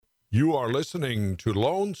You are listening to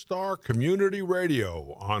Lone Star Community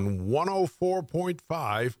Radio on 104.5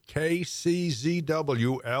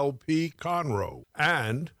 KCZW LP Conroe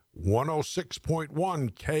and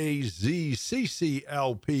 106.1 KZCC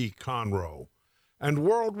LP Conroe and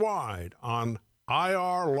worldwide on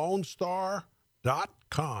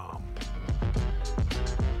irlonestar.com.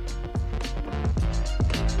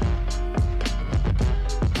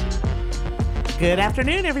 Good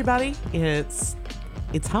afternoon, everybody. It's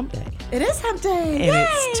hump day. It is hump day. And Yay!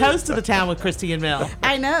 it's Toast to the Town with Christy and Mel.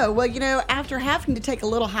 I know. Well, after having to take a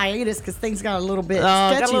little hiatus because things got a little bit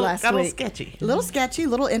got sketchy a little last week. sketchy. A little sketchy, a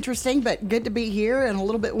little interesting, but good to be here and a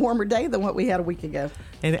little bit warmer day than what we had a week ago.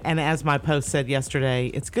 And as my post said yesterday,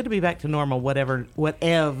 it's good to be back to normal,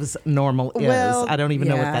 whatevs normal is. Well, I don't even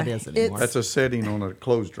know what yeah, that is anymore. That's a setting on a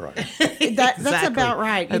clothes dryer. That's Exactly. about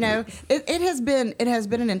right. It has been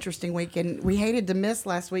an interesting week, and we hated to miss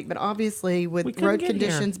last week, but obviously We with couldn't road get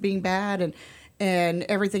conditions being bad and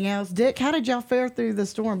everything else. Dick, how did y'all fare through the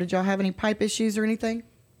storm? Did y'all have any pipe issues or anything?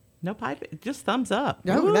 No pipe, just thumbs up.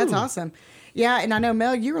 Oh, that's Woo. awesome. Yeah, and I know,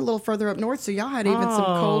 Mel, you were a little further up north, so y'all had even some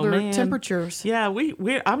Oh, colder man. temperatures. Yeah,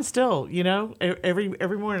 I'm still,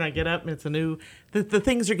 every morning I get up and it's a new, the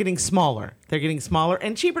things are getting smaller. They're getting smaller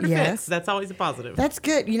and cheaper to Yes. fix. That's always a positive. That's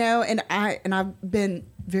good, and I've been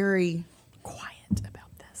very quiet about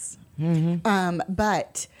this.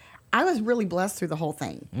 But I was really blessed through the whole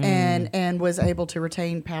thing, and was able to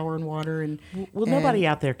retain power and water and. Well, and- nobody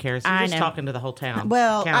out there cares. You're I just know. talking to the whole town.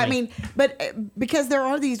 Well, I county. mean, but because there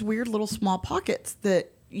are these weird little small pockets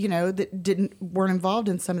that that weren't involved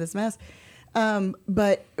in some of this mess.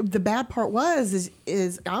 But the bad part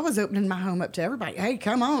is I was opening my home up to everybody. Hey,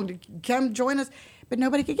 come join us, but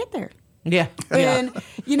nobody could get there. Yeah. And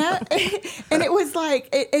and it was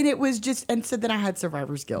like, and it was just, and so then I had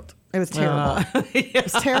survivor's guilt. It was terrible. It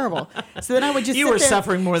was terrible. So then I would just You sit were there.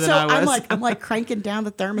 suffering more than So I was. I'm like cranking down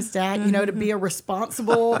the thermostat, to be a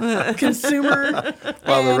responsible consumer.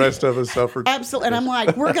 While the And- rest of us suffered. Absolutely. And I'm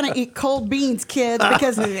like, we're going to eat cold beans, kids,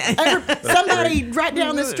 because somebody right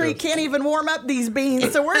down the street can't even warm up these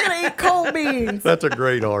beans. So we're going to eat cold beans. That's a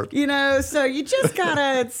great art. So you just got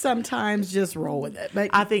to sometimes just roll with it.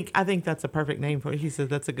 But I think that's a perfect name for it. He said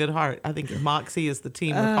that's a good heart. I think Moxie is the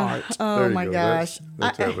team of heart. oh There you my go. gosh.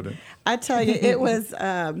 That's evident. I tell you, it was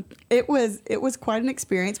quite an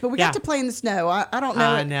experience, but we Yeah. got to play in the snow. I don't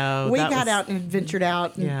know. I know. We That got was- out and ventured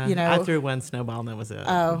out. And, Yeah. I threw one snowball and that was it.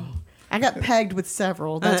 Oh, I got pegged with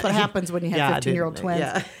several. That's what happens when you have Yeah, I 15-year-old didn't- twins.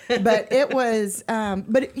 yeah. But it was,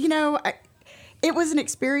 it was an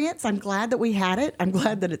experience. I'm glad that we had it. I'm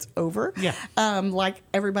glad that it's over. Yeah. Like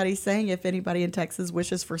everybody's saying, if anybody in Texas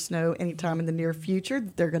wishes for snow anytime in the near future,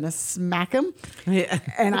 they're going to smack them. Yeah.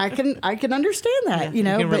 And I can understand that, Yeah, you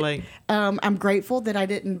can but relate. I'm grateful that I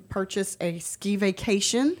didn't purchase a ski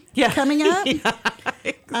vacation Yeah. coming up. Yeah.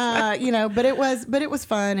 But it was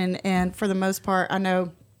fun, and for the most part, I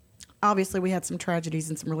know. Obviously, we had some tragedies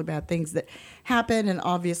and some really bad things that happened, and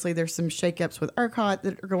obviously, there's some shakeups with ERCOT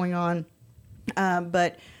that are going on.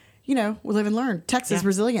 But we live and learn. Texas Yeah.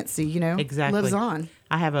 resiliency, Exactly. lives on.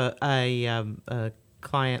 I have a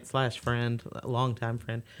client / friend, a longtime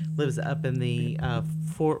friend, lives up in the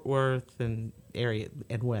Fort Worth and area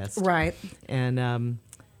and west. Right. And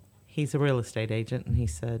he's a real estate agent, and he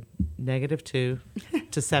said -2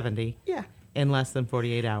 to 70 Yeah. in less than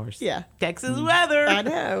 48 hours. Yeah. Texas weather. I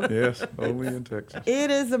know. Yes, only in Texas. It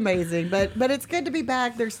is amazing, but it's good to be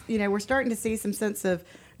back. There's we're starting to see some sense of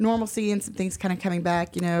normalcy and some things kind of coming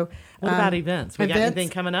back. What about events? We got anything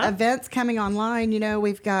coming up? Events coming online.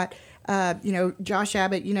 We've got Josh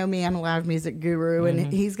Abbott. Me, I'm a live music guru, Mm-hmm.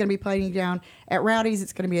 and he's going to be playing down at Rowdy's.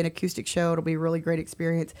 It's going to be an acoustic show. It'll be a really great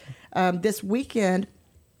experience. This weekend.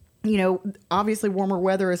 Obviously warmer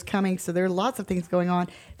weather is coming, so there are lots of things going on.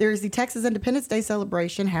 There's the Texas Independence Day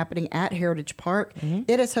celebration happening at Heritage Park. Mm-hmm.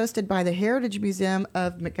 It is hosted by the Heritage Museum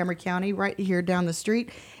of Montgomery County right here down the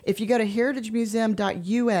street. If you go to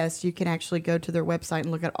heritagemuseum.us, you can actually go to their website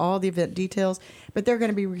and look at all the event details. But they're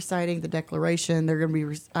going to be reciting the Declaration. They're going to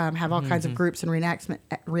be have all kinds of groups and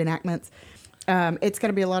reenactments. It's going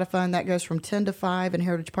to be a lot of fun. That goes from 10 to 5 in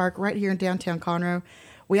Heritage Park right here in downtown Conroe.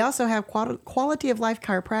 We also have Quality of Life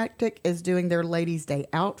Chiropractic is doing their Ladies' Day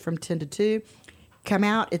Out from 10 to 2. Come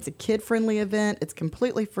out. It's a kid-friendly event. It's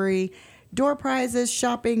completely free. Door prizes,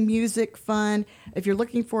 shopping, music, fun. If you're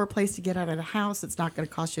looking for a place to get out of the house, it's not going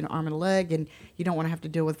to cost you an arm and a leg, and you don't want to have to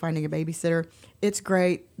deal with finding a babysitter. It's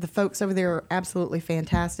great. The folks over there are absolutely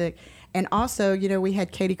fantastic. And also, we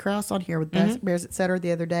had Katie Krause on here with Bears Etc.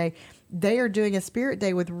 the other day. They are doing a Spirit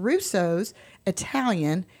Day with Russo's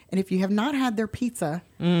Italian, and if you have not had their pizza,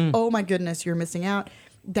 oh my goodness, you're missing out.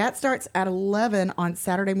 That starts at 11 on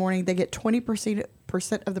Saturday morning. They get 20%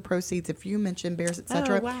 of the proceeds if you mention Bears,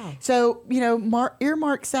 etc. Oh, wow. So,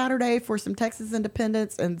 earmark Saturday for some Texas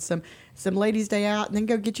Independence and some Ladies' Day Out, and then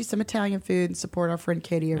go get you some Italian food and support our friend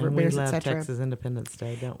Katie over And at we Bears, love etc. Texas Independence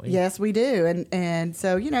Day, don't we? Yes, we do. And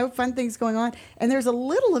so, fun things going on. And there's a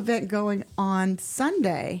little event going on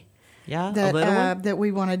Sunday Yeah, a little one? that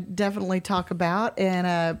we want to definitely talk about.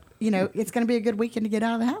 And, it's going to be a good weekend to get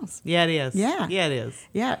out of the house. Yeah, it is. Yeah. Yeah, it is.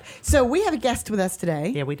 Yeah. So we have a guest with us today.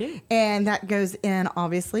 Yeah, we do. And that goes in,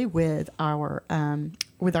 obviously, with our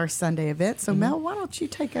Sunday event. So, Mel, why don't you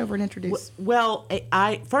take over and introduce? Well,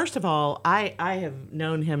 I first of all, I have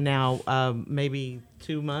known him now maybe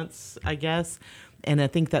 2 months, I guess. And I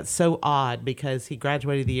think that's so odd because he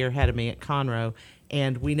graduated the year ahead of me at Conroe.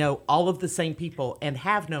 And we know all of the same people and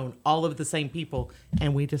have known all of the same people.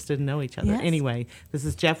 And we just didn't know each other. Yes. Anyway, this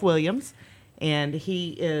is Jeff Williams. And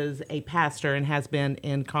he is a pastor and has been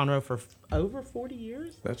in Conroe for over 40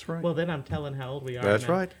 years. That's right. Well, then I'm telling how old we are. That's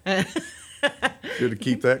now. right. Should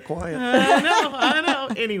keep that quiet. I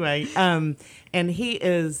know. Anyway, and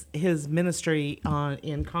his ministry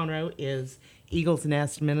in Conroe is Eagle's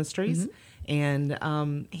Nest Ministries.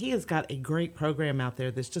 And he has got a great program out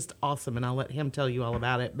there that's just awesome. And I'll let him tell you all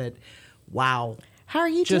about it. But wow. How are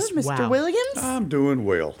you Just doing, Mr. wow. Williams? I'm doing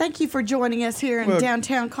well. Thank you for joining us here in Well,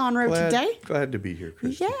 downtown Conroe today. Glad to be here,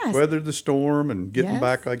 Christy. Yes. Weathered the storm and getting Yes.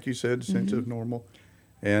 back, like you said, sense of normal.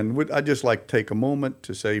 And I'd just like to take a moment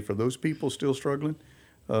to say for those people still struggling,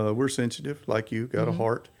 we're sensitive, like you, got a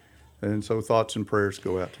heart. And so thoughts and prayers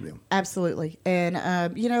go out to them. Absolutely. And,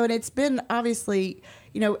 and it's been obviously,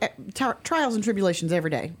 trials and tribulations every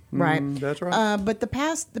day, right? That's right. But the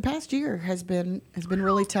past year has been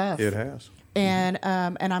really tough. It has. And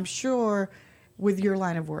I'm sure with your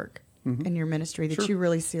line of work and your ministry that Sure. you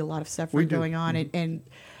really see a lot of suffering We do. going on. And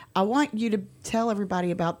I want you to tell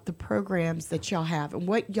everybody about the programs that y'all have and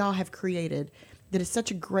what y'all have created that is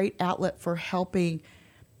such a great outlet for helping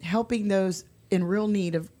those in real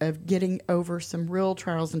need of getting over some real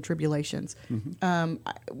trials and tribulations.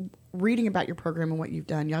 Reading about your program and what you've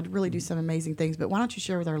done, y'all really do some amazing things. But why don't you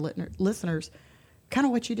share with our listeners kind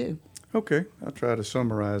of what you do? Okay, I'll try to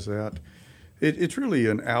summarize that. It's really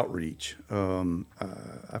an outreach.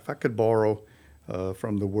 If I could borrow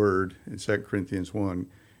from the word in 2 Corinthians 1,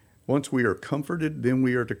 once we are comforted, then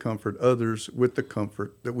we are to comfort others with the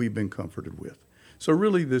comfort that we've been comforted with. So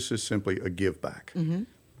really, this is simply a give back.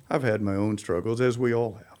 I've had my own struggles, as we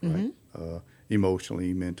all have, right?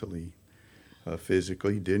 Emotionally, mentally,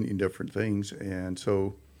 physically, different things. And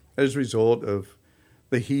so as a result of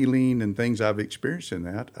the healing and things I've experienced in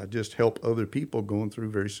that, I just help other people going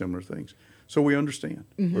through very similar things. So we understand.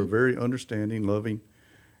 We're a very understanding, loving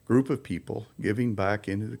group of people giving back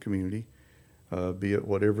into the community, be it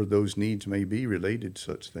whatever those needs may be related to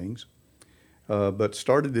such things. But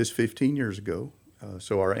started this 15 years ago.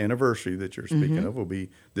 So our anniversary that you're speaking of will be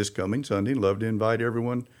this coming Sunday. Love to invite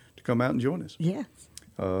everyone to come out and join us. Yes.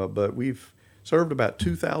 But we've served about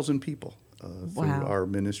 2,000 people through Wow. our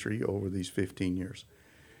ministry over these 15 years.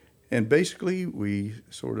 And basically, we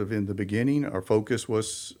sort of in the beginning, our focus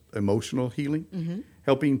was emotional healing,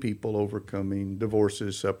 helping people overcoming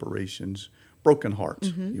divorces, separations, broken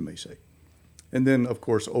hearts, you may say. And then, of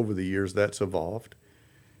course, over the years, that's evolved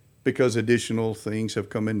because additional things have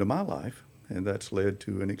come into my life, and that's led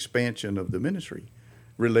to an expansion of the ministry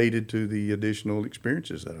related to the additional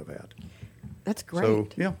experiences that I've had. That's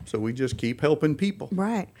great. So we just keep helping people.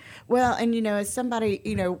 Right. Well, and as somebody,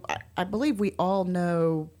 I believe we all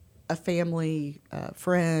know a family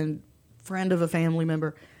friend of a family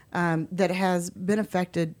member that has been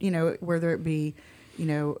affected, whether it be,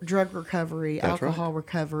 drug recovery, That's alcohol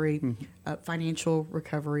recovery, financial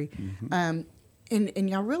recovery. And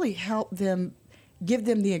y'all really help them, give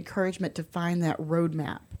them the encouragement to find that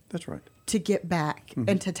roadmap That's right. to get back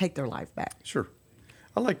and to take their life back. Sure.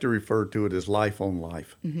 I like to refer to it as life on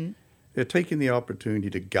life. Taking the opportunity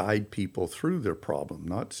to guide people through their problem,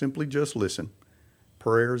 not simply just listen.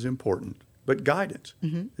 Prayer is important, but guidance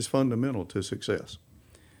is fundamental to success.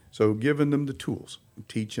 So giving them the tools,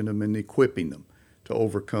 teaching them and equipping them to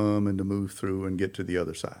overcome and to move through and get to the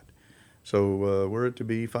other side. So were it to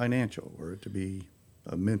be financial, were it to be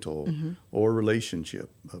mental or relationship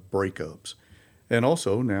breakups. And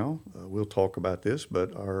also now, we'll talk about this,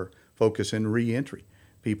 but our focus in reentry,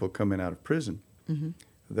 people coming out of prison.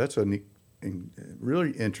 That's a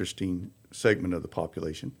really interesting segment of the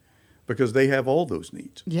population because they have all those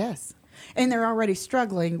needs. Yes. And they're already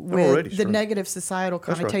struggling with the struggling. negative societal That's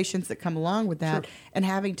right. connotations that come along with that and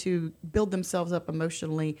having to build themselves up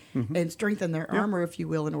emotionally and strengthen their armor, if you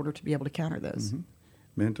will, in order to be able to counter those.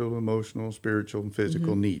 mental, emotional, spiritual, and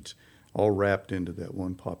physical needs, all wrapped into that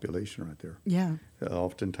one population right there. Yeah.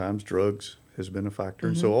 Oftentimes drugs has been a factor.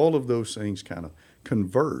 And so all of those things kind of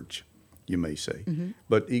converge, you may say.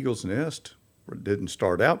 But Eagle's Nest didn't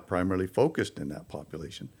start out primarily focused in that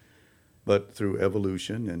population. But through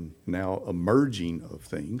evolution and now emerging of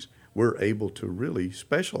things, we're able to really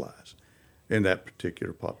specialize in that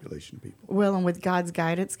particular population of people. Well, and with God's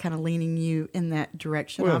guidance, kind of leaning you in that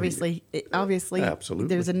direction. Well, obviously, absolutely.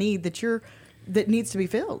 there's a need that needs to be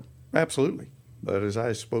filled. Absolutely. But as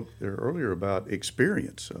I spoke there earlier about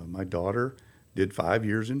experience, my daughter did 5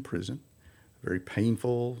 years in prison. Very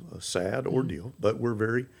painful, sad ordeal, but we're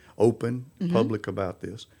very open, public about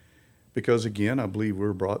this. Because again, I believe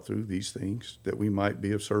we're brought through these things that we might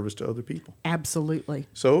be of service to other people. Absolutely.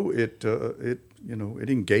 So it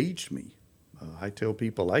engaged me. I tell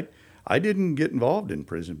people I didn't get involved in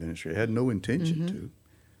prison ministry. I had no intention to,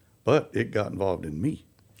 but it got involved in me.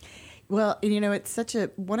 Well, it's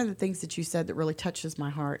one of the things that you said that really touches my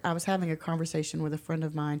heart. I was having a conversation with a friend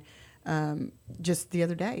of mine just the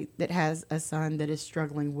other day that has a son that is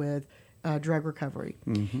struggling with drug recovery.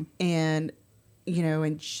 And,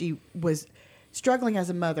 and she was struggling as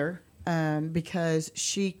a mother because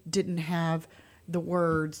she didn't have the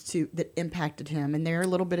words that impacted him. And they're a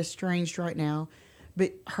little bit estranged right now.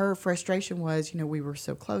 But her frustration was, we were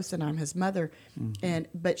so close and I'm his mother.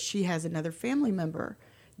 But she has another family member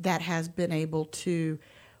that has been able to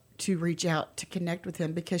reach out to connect with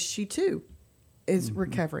him because she too is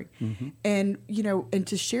recovering. And and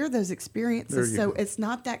to share those experiences, so it's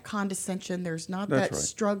not that condescension, there's not that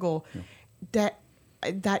struggle.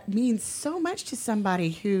 That means so much to somebody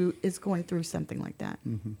who is going through something like that.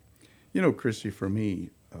 Christy, for me,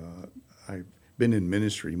 I've been in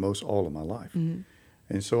ministry most all of my life.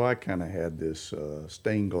 And so I kind of had this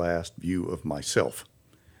stained glass view of myself.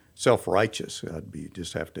 Self-righteous.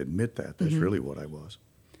 Just have to admit that. That's really what I was.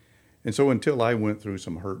 And so until I went through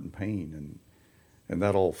some hurt and pain and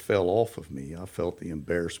that all fell off of me, I felt the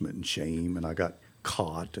embarrassment and shame, and I got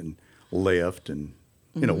caught and left and,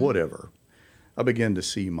 whatever. I began to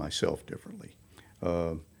see myself differently.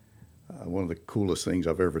 One of the coolest things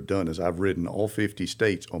I've ever done is I've ridden all 50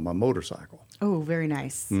 states on my motorcycle. Oh, very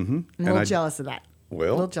nice. I'm a little jealous of that.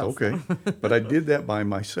 Well, okay. But I did that by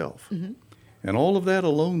myself. And all of that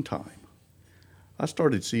alone time, I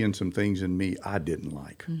started seeing some things in me I didn't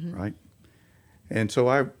like, right? And so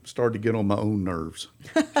I started to get on my own nerves.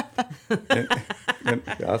 and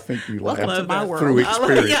I think you laughed through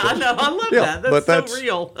experience. Yeah, I know. I love that. That's so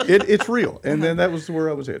real. It's real. And then that was where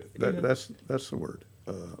I was headed. That's the word,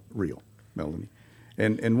 real, Melanie.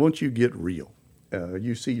 And once you get real,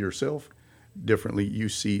 you see yourself differently. You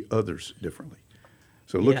see others differently.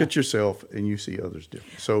 So look at yourself and you see others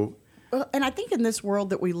differently. So. Well, and I think in this world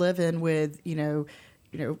that we live in with,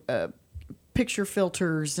 picture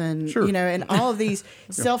filters and, and all of these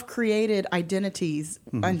self-created identities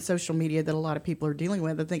on social media that a lot of people are dealing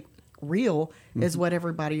with, I think real is what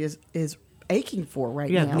everybody is aching for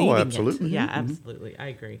right now. Oh, absolutely. Yeah, absolutely. I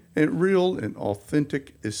agree. And real and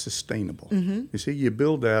authentic is sustainable. You see, you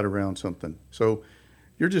build that around something. So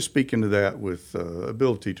you're just speaking to that with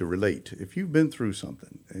ability to relate. If you've been through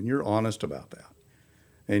something and you're honest about that,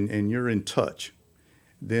 and you're in touch,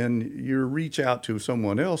 then you reach out to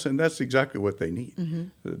someone else, and that's exactly what they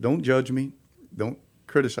need. Don't judge me. Don't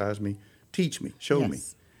criticize me. Teach me. Show me.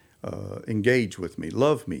 Engage with me.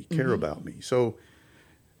 Love me. Care about me. So,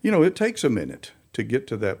 it takes a minute to get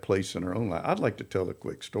to that place in our own life. I'd like to tell a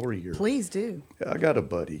quick story here. Please do. I got a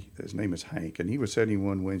buddy. His name is Hank, and he was sitting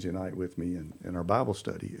one Wednesday night with me in our Bible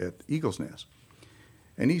study at Eagle's Nest.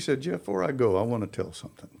 And he said, Jeff, before I go, I want to tell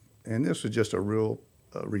something. And this was just a real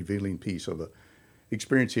revealing piece of the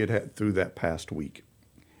experience he had through that past week.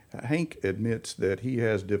 Hank admits that he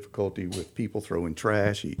has difficulty with people throwing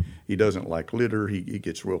trash. He doesn't like litter. He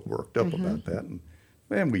gets real worked up about that.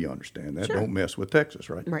 And we understand that. Don't mess with Texas,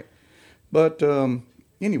 right? Right. But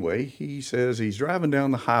anyway, he says he's driving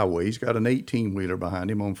down the highway. He's got an 18-wheeler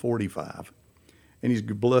behind him on 45. And he's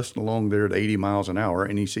blasting along there at 80 miles an hour,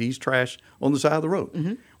 and he sees trash on the side of the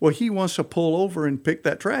road. Well, he wants to pull over and pick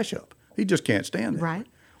that trash up. He just can't stand it. Right.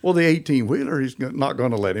 Well, the 18-wheeler, he's not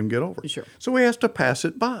going to let him get over. Sure. So he has to pass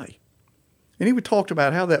it by. And he talked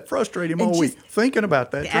about how that frustrated him all week, thinking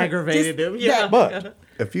about that. Aggravated him, yeah. But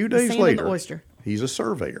a few days later, oyster. He's a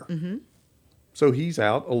surveyor. So he's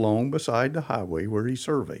out along beside the highway where he's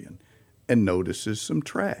surveying and notices some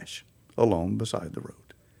trash along beside the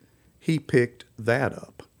road. He picked that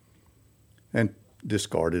up and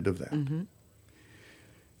discarded of that.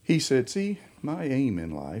 He said, see, my aim in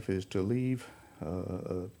life is to leave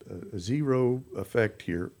a zero effect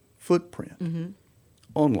here footprint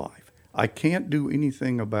on life. I can't do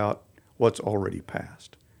anything about what's already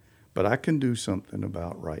passed, but I can do something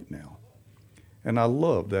about right now. And I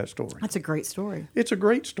love that story. That's a great story. It's a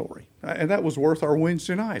great story. And that was worth our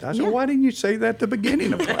Wednesday night. I said, Yeah. why didn't you say that at the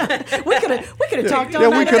beginning of class? We could have talked all Yeah,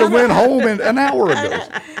 night. we could have about went it. home an hour ago.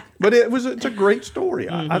 But it's a great story.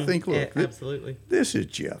 I think, look, Yeah, absolutely. this is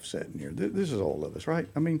Jeff sitting here. This is all of us, right?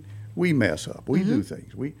 I mean, we mess up. We do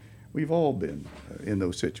things. We've all been in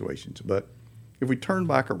those situations. But if we turn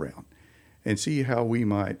back around and see how we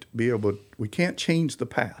might be able, we can't change the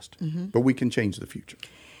past, but we can change the future.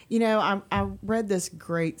 You know, I read this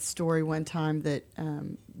great story one time that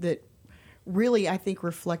that really, I think,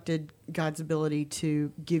 reflected God's ability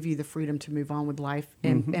to give you the freedom to move on with life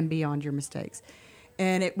and beyond your mistakes.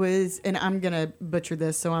 And it was, and I'm going to butcher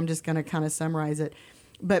this, so I'm just going to kind of summarize it.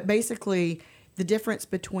 But basically, the difference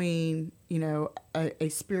between, you know, a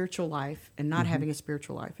spiritual life and not having a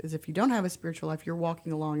spiritual life is if you don't have a spiritual life, you're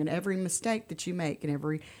walking along, and every mistake that you make and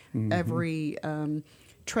every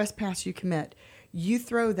trespass you commit, you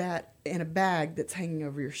throw that in a bag that's hanging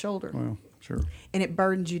over your shoulder. Well, sure. And it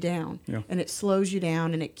burdens you down. Yeah. And it slows you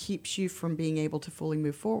down, and it keeps you from being able to fully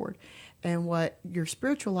move forward. And what your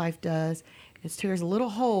spiritual life does is tears a little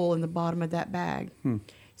hole in the bottom of that bag.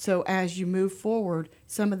 So as you move forward,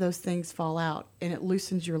 some of those things fall out, and it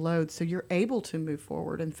loosens your load, so you're able to move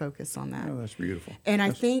forward and focus on that. Oh, that's beautiful. And I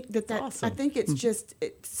think that awesome. I think it's just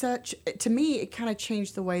to me, it kind of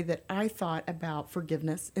changed the way that I thought about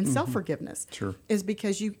forgiveness and self-forgiveness. Sure. Is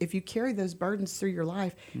because if you carry those burdens through your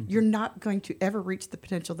life, you're not going to ever reach the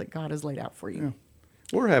potential that God has laid out for you. Yeah.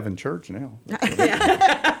 We're having church now.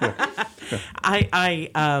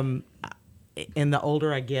 And the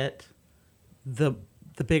older I get, the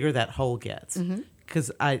bigger that hole gets.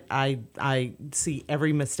 Because I see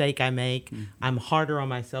every mistake I make. I'm harder on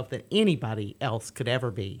myself than anybody else could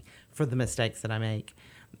ever be for the mistakes that I make.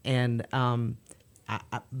 And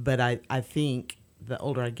but I think the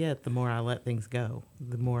older I get, the more I let things go.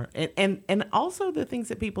 The more and also the things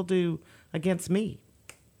that people do against me,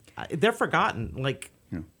 they're forgotten. Like.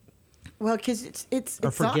 Well, because it's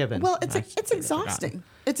forgiven. Well, I should it's say exhausting.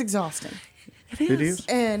 It's exhausting. It is.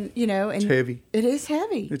 And and It's heavy. It is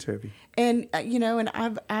heavy. It's heavy. And and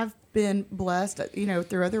I've been blessed,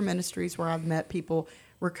 through other ministries where I've met people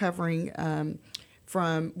recovering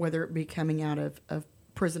from whether it be coming out of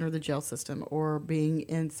prison or the jail system, or being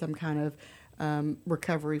in some kind of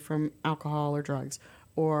recovery from alcohol or drugs,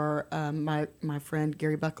 or my friend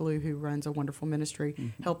Gary Buckaloo, who runs a wonderful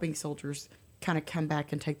ministry helping soldiers kind of come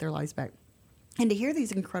back and take their lives back. And to hear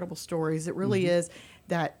these incredible stories, it really is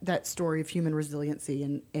that story of human resiliency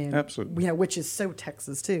and Absolutely. which is so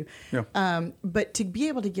Texas too. Yeah. But to be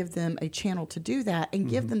able to give them a channel to do that and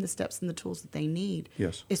give them the steps and the tools that they need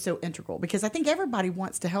Yes. is so integral, because I think everybody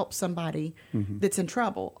wants to help somebody that's in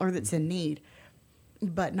trouble or that's in need,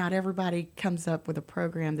 but not everybody comes up with a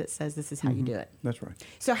program that says this is how you do it. That's right.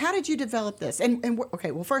 So how did you develop this?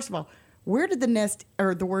 Okay, well, first of all, where did the nest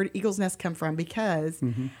or the word eagle's nest come from? Because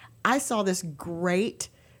I saw this great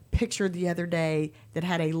picture the other day that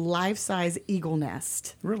had a life-size eagle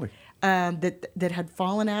nest. Really? That had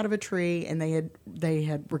fallen out of a tree, and they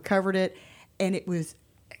had recovered it, and it was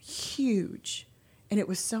huge, and it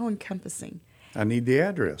was so encompassing. I need the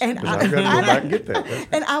address. And because I've got to go back and get that.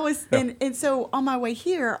 And I was, and so on my way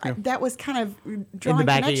here, that was kind of drawing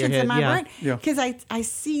back of your connections head, in my yeah. brain, Yeah. because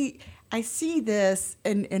I see this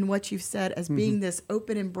and what you've said as being this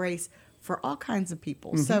open embrace for all kinds of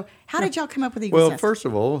people. So how did y'all come up with Eagle's Well, Nest? first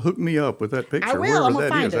of all, hook me up with that picture. I will. Wherever I'm gonna that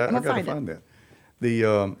find is. it. I I'm gonna got to find find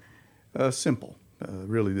that. The simple.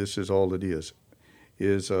 Really, this is all it is.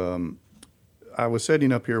 I was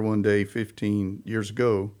setting up here one day 16 years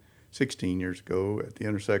ago, at the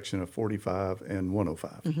intersection of 45 and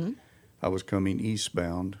 105. I was coming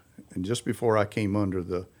eastbound, and just before I came under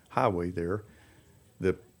the highway there,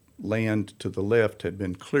 the land to the left had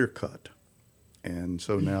been clear cut. And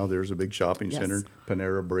so now there's a big shopping Yes. center,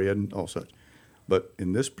 Panera Bread, and all such. But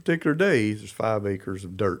in this particular day, there's 5 acres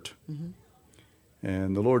of dirt.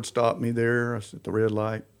 And the Lord stopped me there. I was at the red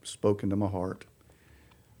light, spoke into my heart.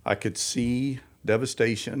 I could see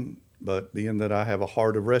devastation, but being that I have a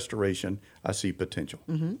heart of restoration, I see potential.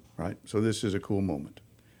 Right? So this is a cool moment.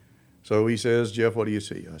 So he says, Jeff, what do you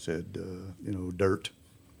see? I said, dirt.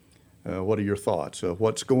 What are your thoughts?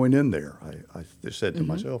 What's going in there? I just said to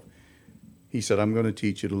myself. He said, I'm going to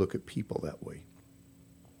teach you to look at people that way.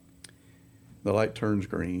 The light turns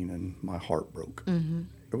green and my heart broke.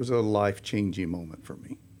 It was a life-changing moment for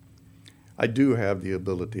me. I do have the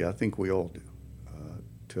ability, I think we all do,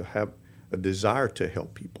 to have a desire to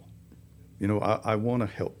help people. I want to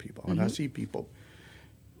help people. And I see people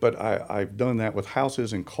But I've done that with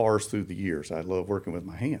houses and cars through the years. I love working with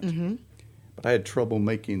my hands. But I had trouble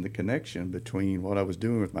making the connection between what I was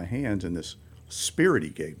doing with my hands and this spirit he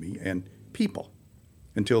gave me and people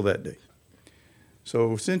until that day.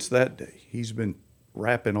 So since that day, he's been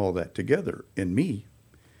wrapping all that together in me.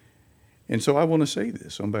 And so I want to say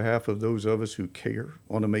this on behalf of those of us who care,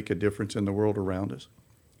 want to make a difference in the world around us.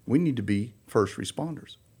 We need to be first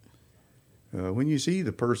responders. When you see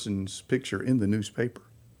the person's picture in the newspaper,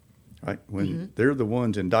 right, when they're the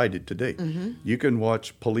ones indicted today, you can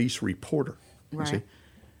watch Police Reporter. Right. See?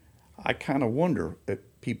 I kind of wonder at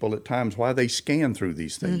people at times why they scan through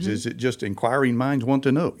these things. Is it just inquiring minds want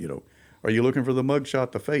to know, are you looking for the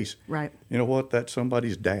mugshot, the face? Right. You know what? That's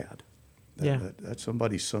somebody's dad. That's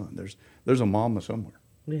somebody's son. There's a mama somewhere.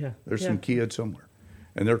 Yeah. There's some kids somewhere,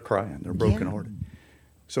 and they're crying. They're brokenhearted.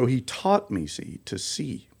 So he taught me, to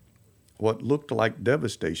see what looked like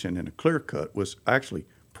devastation in a clear cut was actually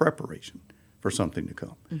preparation for something to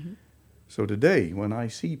come. So today, when I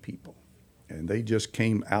see people, and they just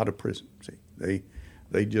came out of prison,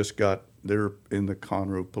 they just they're in the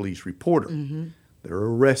Conroe Police Reporter. They're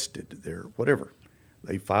arrested. They're whatever.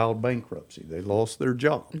 They filed bankruptcy. They lost their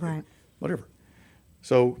job. Right. Whatever.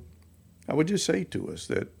 So I would just say to us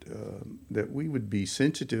that we would be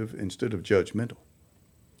sensitive instead of judgmental,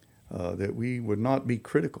 that we would not be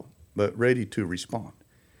critical, but ready to respond.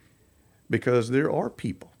 Because there are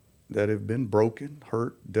people that have been broken,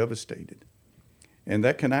 hurt, devastated. And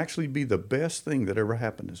that can actually be the best thing that ever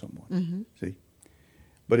happened to someone. See?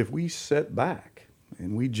 But if we sit back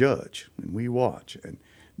and we judge and we watch, and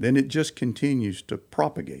then it just continues to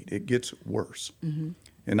propagate. It gets worse.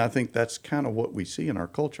 And I think that's kind of what we see in our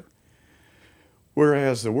culture.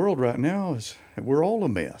 Whereas the world right now we're all a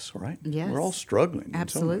mess, right? Yes. We're all struggling. in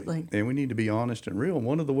some way. Absolutely. And we need to be honest and real.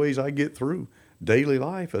 One of the ways I get through daily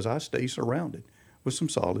life is I stay surrounded with some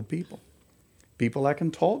solid people. People I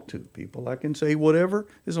can talk to, people I can say whatever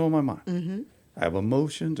is on my mind. I have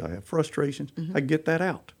emotions, I have frustrations. I get that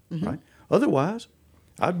out, right? Otherwise,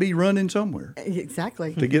 I'd be running somewhere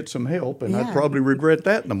Exactly. to get some help, and I'd Yeah. probably regret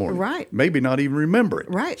that in the morning. Right. Maybe not even remember it.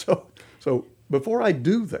 Right. So before I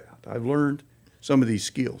do that, I've learned some of these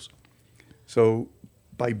skills. So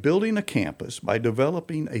by building a campus, by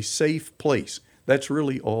developing a safe place, that's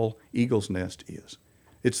really all Eagle's Nest is.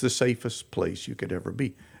 It's the safest place you could ever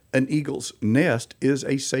be. An eagle's nest is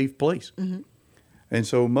a safe place. And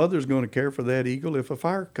so mother's going to care for that eagle if a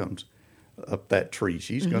fire comes up that tree.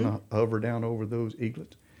 She's going to hover down over those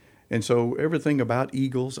eaglets. And so everything about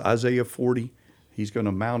eagles, Isaiah 40, he's going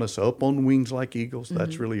to mount us up on wings like eagles.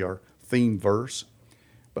 That's really our theme verse.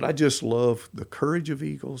 But I just love the courage of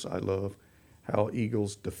eagles. I love how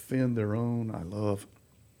eagles defend their own. I love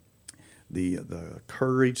the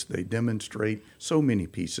courage they demonstrate. So many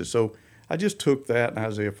pieces. So I just took that in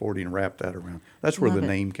Isaiah 40 and wrapped that around. That's where Love the it.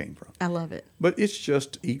 name came from. I love it. But it's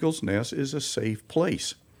just Eagle's Nest is a safe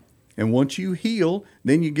place. And once you heal,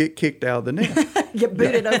 then you get kicked out of the nest. Get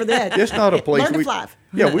booted over the edge. It's not a place Learn to fly.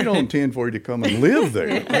 we don't intend for you to come and live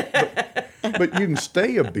there. But you can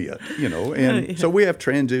stay a bit, And so we have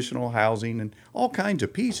transitional housing and all kinds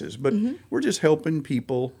of pieces. But we're just helping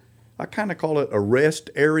people. I kind of call it a rest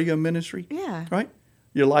area ministry. Yeah. Right?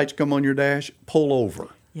 Your lights come on your dash, pull over.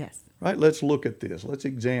 Yes. Right? Let's look at this. Let's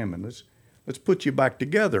examine. Let's put you back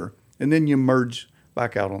together, and then you merge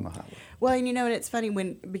back out on the highway. Well, and and it's funny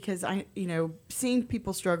because I, seeing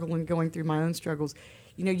people struggle and going through my own struggles,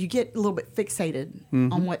 you get a little bit fixated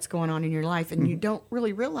on what's going on in your life, and you don't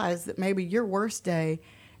really realize that maybe your worst day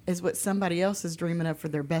is what somebody else is dreaming of for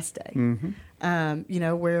their best day.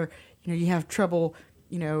 Where you have trouble.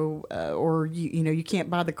 Or you can't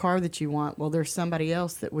buy the car that you want. Well, there's somebody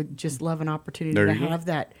else that would just love an opportunity to have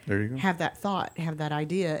that, have that thought, have that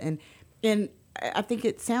idea, and I think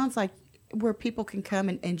it sounds like where people can come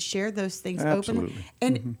and share those things openly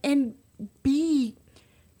and be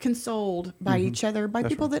consoled by each other, by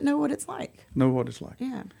people that know what it's like. Know what it's like.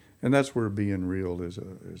 Yeah. And that's where being real is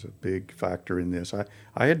a big factor in this.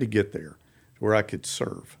 I had to get there where I could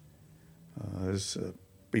serve.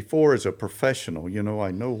 Before, as a professional,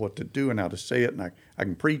 I know what to do and how to say it, and I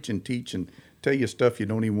can preach and teach and tell you stuff you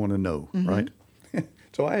don't even want to know, right?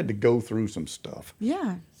 So I had to go through some stuff.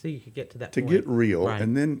 Yeah. So you could get to that to point. get real, Right.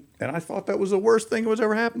 and I thought that was the worst thing that was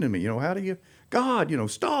ever happened to me. How do you, God,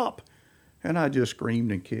 stop? And I just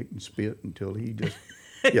screamed and kicked and spit until he just,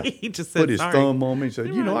 He just put said, his "Sorry." thumb on me and said,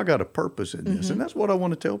 I got a purpose in this, and that's what I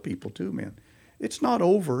want to tell people too, man. It's not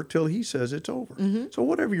over till he says it's over. So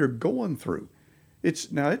whatever you're going through,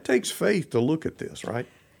 it takes faith to look at this, right?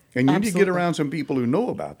 And you need to get Absolutely. around some people who know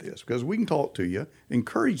about this because we can talk to you,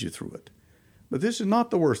 encourage you through it. But this is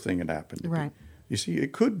not the worst thing that happened to me. Right. You see,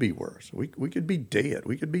 it could be worse. We could be dead.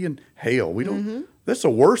 We could be in hell. We don't. That's the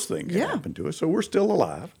worst thing that can happen to us. So we're still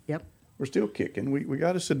alive. Yep. We're still kicking. We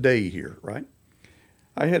got us a day here, right?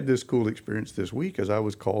 I had this cool experience this week as I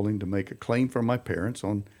was calling to make a claim for my parents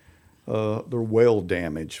on their well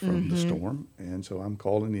damage from the storm. And so I'm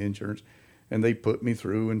calling the insurance, and they put me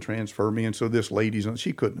through and transfer me. And so this lady's on,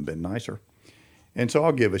 she couldn't have been nicer. And so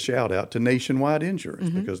I'll give a shout out to Nationwide Insurance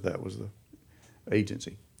because that was the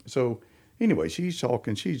agency. So anyway, she's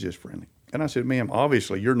talking, she's just friendly. And I said, ma'am,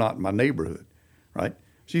 obviously you're not in my neighborhood, right?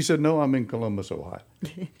 She said, no, I'm in Columbus, Ohio.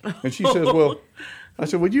 And she says, well, I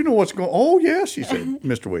said, well, you know what's going on? Oh, yes, she said,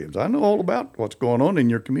 Mr. Williams, I know all about what's going on in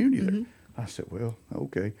your community there. I said, well,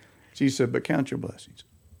 okay. She said, but count your blessings.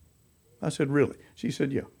 I said, really? She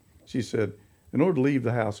said, yeah. She said, in order to leave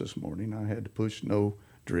the house this morning, I had to push snow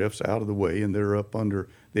drifts out of the way, and they're up under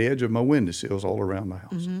the edge of my windowsills all around the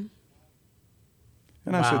house.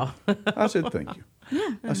 And I said, thank you.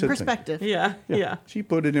 Yeah. I said, Perspective. Yeah. She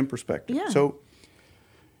put it in perspective. Yeah. So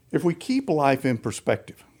if we keep life in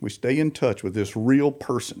perspective, we stay in touch with this real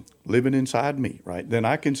person living inside me, right? Then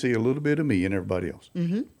I can see a little bit of me in everybody else.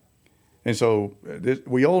 And so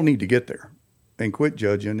we all need to get there and quit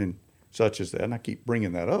judging and such as that. And I keep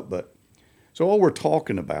bringing that up. But so all we're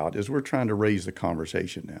talking about is we're trying to raise the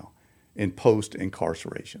conversation now in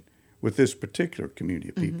post-incarceration with this particular community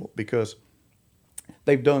of people because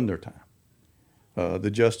they've done their time.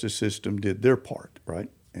 The justice system did their part, right?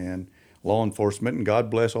 And law enforcement, and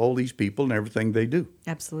God bless all these people and everything they do.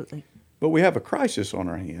 Absolutely. But we have a crisis on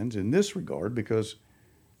our hands in this regard because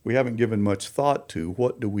we haven't given much thought to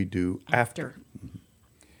what do we do after.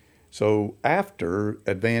 So after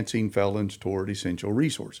advancing felons toward essential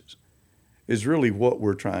resources is really what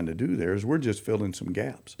we're trying to do there is we're just filling some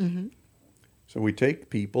gaps. So we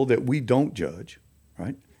take people that we don't judge,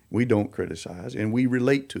 right? We don't criticize, and we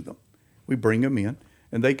relate to them. We bring them in,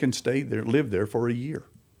 and they can stay there, live there for a year.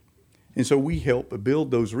 And so we help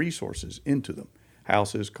build those resources into them.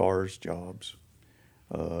 Houses, cars, jobs,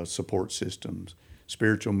 support systems,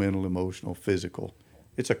 spiritual, mental, emotional, physical.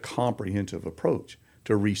 It's a comprehensive approach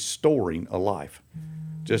to restoring a life.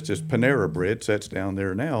 Just as Panera Bread sits down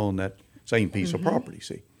there now on that same piece of property,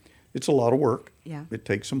 see. It's a lot of work. Yeah. It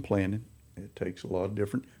takes some planning. It takes a lot of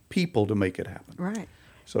different people to make it happen. Right.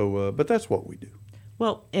 So, but that's what we do.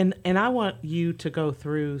 Well, and I want you to go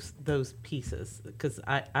through those pieces because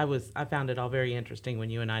I found it all very interesting when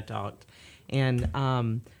you and I talked, and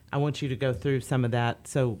I want you to go through some of that.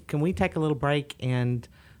 So can we take a little break and,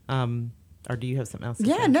 or do you have something else to say?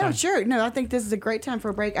 Yeah, no, Sorry. sure. No, I think this is a great time for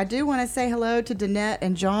a break. I do want to say hello to Danette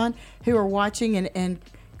and John who are watching and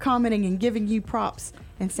commenting and giving you props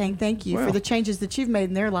and saying thank you for Well, the changes that you've made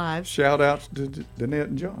in their lives. Shout outs to Danette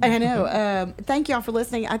and John. I know. Thank y'all for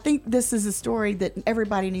listening. I think this is a story that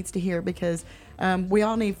everybody needs to hear because we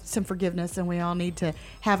all need some forgiveness and we all need to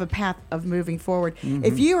have a path of moving forward.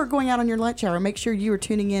 If you are going out on your lunch hour, make sure you are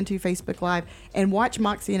tuning in to Facebook Live and watch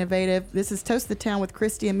Moxie Innovative. This is Toast the Town with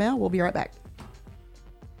Christy and Mel. We'll be right back.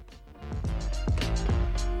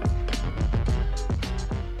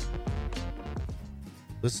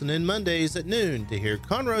 Listen in Mondays at noon to hear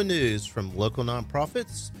Conroe news from local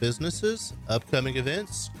nonprofits, businesses, upcoming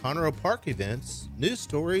events, Conroe Park events, news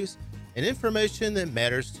stories, and information that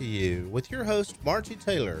matters to you with your host, Margie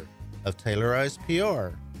Taylor of Taylorized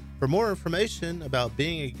PR. For more information about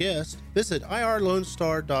being a guest, visit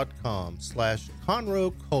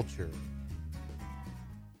irlonestar.com/Conroe Culture.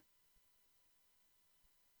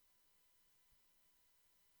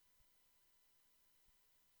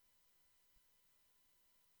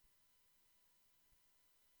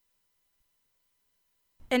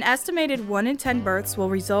 An estimated 1 in 10 births will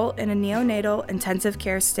result in a neonatal intensive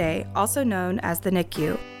care stay, also known as the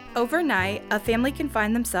NICU. Overnight, a family can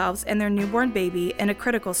find themselves and their newborn baby in a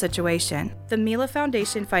critical situation. The Mila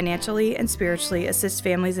Foundation financially and spiritually assists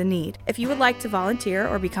families in need. If you would like to volunteer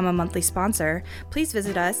or become a monthly sponsor, please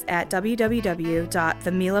visit us at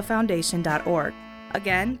www.themilafoundation.org.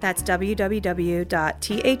 Again, that's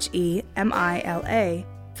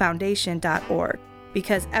www.themilafoundation.org,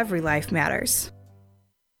 because every life matters.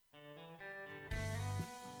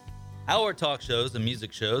 Our talk shows and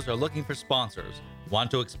music shows are looking for sponsors.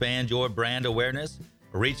 Want to expand your brand awareness?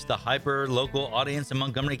 Reach the hyper-local audience in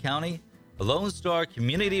Montgomery County? The Lone Star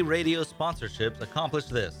Community Radio sponsorships accomplish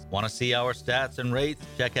this. Want to see our stats and rates?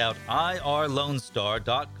 Check out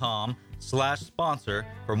irlonestar.com/sponsor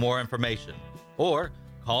for more information. Or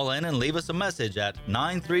call in and leave us a message at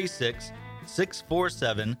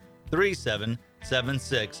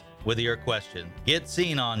 936-647-3776 with your question. Get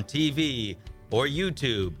seen on TV or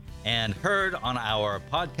YouTube and heard on our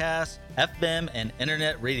podcast, FM, and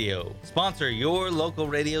internet radio. Sponsor your local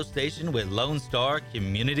radio station with Lone Star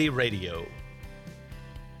Community Radio.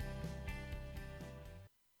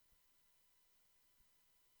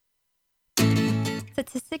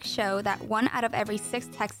 Statistics show that 1 out of every 6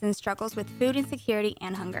 Texans struggles with food insecurity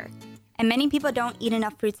and hunger. And many people don't eat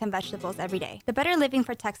enough fruits and vegetables every day. The Better Living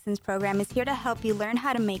for Texans program is here to help you learn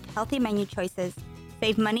how to make healthy menu choices,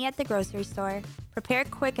 save money at the grocery store, prepare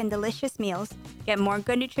quick and delicious meals, get more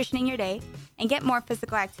good nutrition in your day, and get more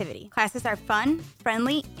physical activity. Classes are fun,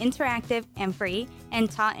 friendly, interactive, and free, and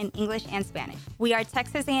taught in English and Spanish. We are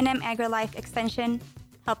Texas A&M AgriLife Extension,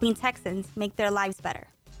 helping Texans make their lives better.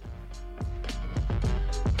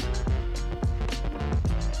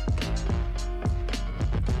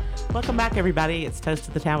 Welcome back, everybody. It's Toast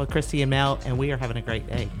of the Town with Christy and Mel, and we are having a great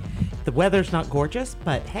day. The weather's not gorgeous,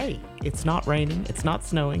 but hey, it's not raining, it's not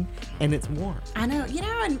snowing, and it's warm. I know,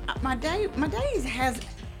 and my days hasn't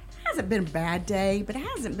been a bad day, but it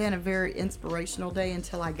hasn't been a very inspirational day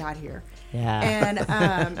until I got here. Yeah.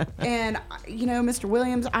 And Mr.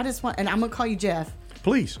 Williams, I just want, and I'm gonna call you Jeff,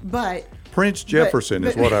 Please. but Prince Jefferson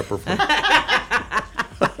is what I prefer.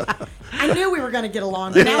 I knew we were going to get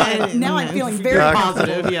along. But now I'm feeling very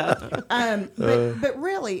positive. Yeah. But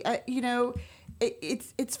really,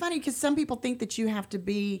 it's funny because some people think that you have to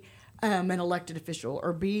be an elected official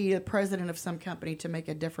or be a president of some company to make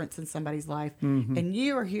a difference in somebody's life. Mm-hmm. And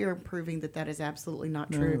you are here proving that is absolutely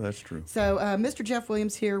not true. No, that's true. So Mr. Jeff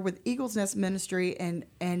Williams here with Eagles Nest Ministry, and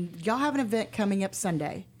y'all have an event coming up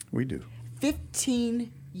Sunday. We do.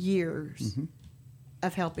 15 years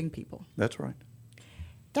of helping people. That's right.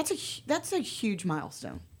 That's a huge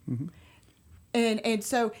milestone. Mm-hmm. And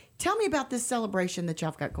so tell me about this celebration that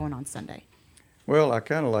y'all got going on Sunday. Well, I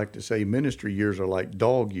kind of like to say ministry years are like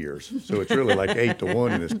dog years. So it's really like 8 to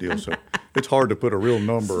 1 in this deal. So it's hard to put a real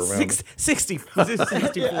number around it. 64.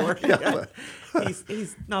 Yeah.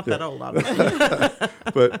 He's not that old, obviously.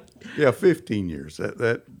 But yeah, 15 years.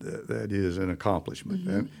 That is an accomplishment.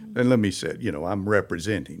 Mm-hmm. And let me say, I'm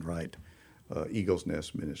representing, right, Eagles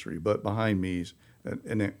Nest Ministry. But behind me is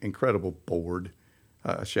an incredible board.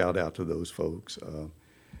 Shout out to those folks.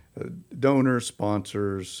 Donors,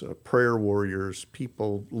 sponsors, prayer warriors,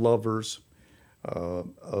 people, lovers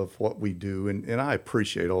of what we do. And I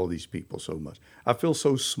appreciate all these people so much. I feel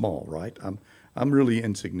so small, right? I'm really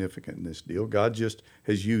insignificant in this deal. God just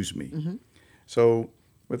has used me. Mm-hmm. So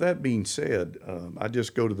with that being said, I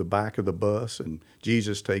just go to the back of the bus and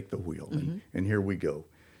Jesus take the wheel. Mm-hmm. And here we go.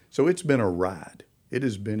 So it's been a ride. It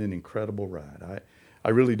has been an incredible ride. I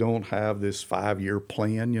really don't have this 5-year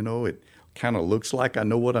plan, It kind of looks like I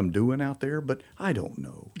know what I'm doing out there, but I don't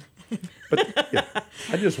know. But yeah,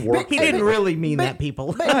 I just work. He didn't really mean that,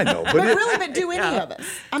 people. I know, but do any of us?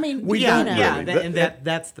 I mean, we don't really. And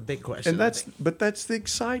that's the big question. And that's the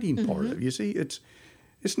exciting part of it. You see, it's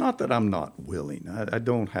not that I'm not willing. I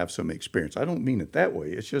don't have some experience. I don't mean it that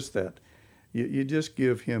way. It's just that you just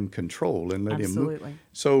give him control and let him move. Absolutely.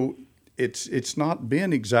 So it's not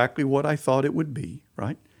been exactly what I thought it would be,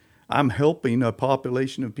 right? I'm helping a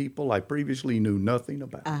population of people I previously knew nothing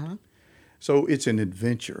about. Uh-huh. So it's an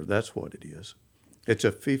adventure. That's what it is. It's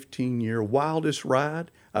a 15-year wildest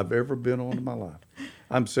ride I've ever been on in my life.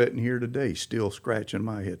 I'm sitting here today still scratching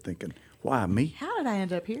my head thinking, why me? How did I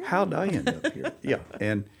end up here? How did I end up here? Yeah.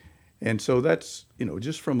 And so that's,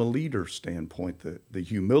 just from a leader standpoint, the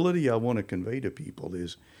humility I want to convey to people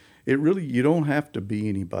is you don't have to be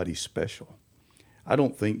anybody special. I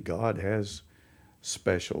don't think God has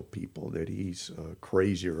special people that he's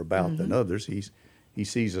crazier about than others. He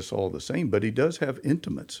sees us all the same, but he does have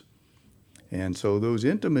intimates. And so those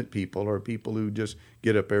intimate people are people who just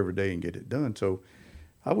get up every day and get it done. So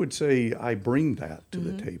I would say I bring that to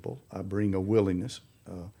the table. I bring a willingness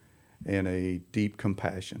and a deep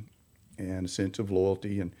compassion and a sense of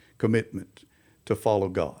loyalty and commitment to follow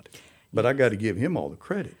God. But I got to give him all the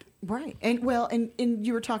credit. Right. And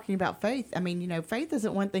you were talking about faith. I mean, faith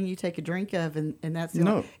isn't one thing you take a drink of and that's the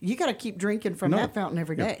only, you got to keep drinking from that fountain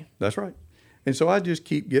every day. That's right. And so I just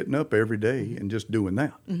keep getting up every day and just doing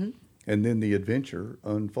that. Mm-hmm. And then the adventure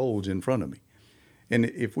unfolds in front of me. And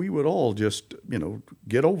if we would all just,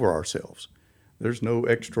 get over ourselves, there's no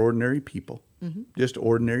extraordinary people, just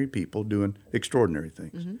ordinary people doing extraordinary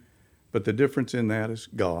things. Mm-hmm. But the difference in that is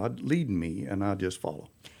God leading me and I just follow.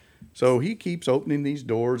 So he keeps opening these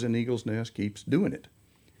doors and Eagles Nest keeps doing it.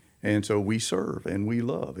 And so we serve and we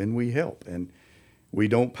love and we help and we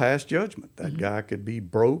don't pass judgment. That guy could be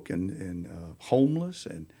broke and homeless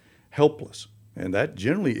and helpless. And that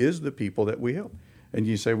generally is the people that we help. And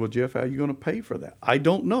you say, well, Jeff, how are you going to pay for that? I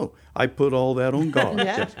don't know. I put all that on God.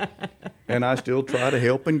 Yes. And I still try to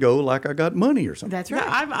help and go like I got money or something. That's right.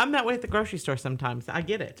 Yeah, I'm that way at the grocery store sometimes. I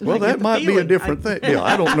get it. Well, I get that the might be a feeling. different thing. Yeah,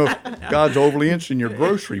 I don't know if God's overly interested in your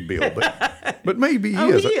grocery bill, but maybe he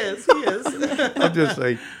is. He is. He is. I'm just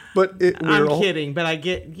saying. But I'm kidding, but I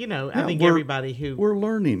get, I think everybody who... We're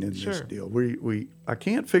learning in this deal. I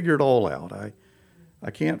can't figure it all out. I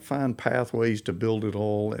can't find pathways to build it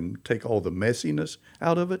all and take all the messiness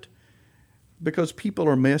out of it because people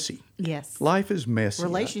are messy. Yes. Life is messy.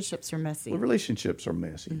 Relationships are messy. Relationships are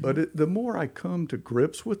messy. But the more I come to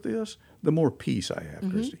grips with this, the more peace I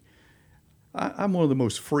have, Christy. I'm one of the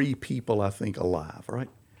most free people, I think, alive, right?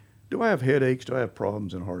 Do I have headaches? Do I have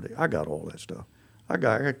problems and heartache? I got all that stuff. I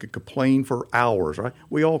could complain for hours, right?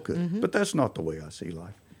 We all could. But that's not the way I see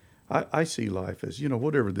life. I see life as,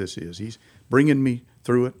 whatever this is, he's bringing me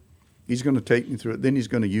through it. He's going to take me through it. Then he's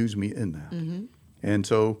going to use me in that. And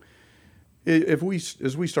so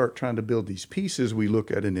as we start trying to build these pieces, we look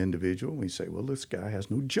at an individual and we say, well, this guy has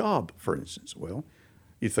no job, for instance. Well,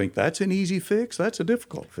 you think that's an easy fix? That's a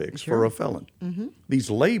difficult fix for a felon. These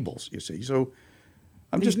labels, you see. So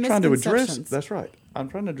I'm just trying to address, that's right. I'm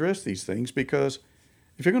trying to address these things because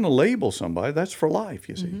if you're going to label somebody, that's for life,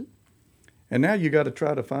 you see. And now you got to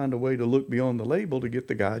try to find a way to look beyond the label to get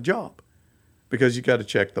the guy a job because you got to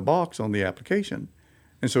check the box on the application.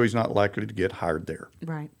 And so he's not likely to get hired there.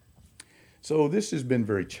 Right. So this has been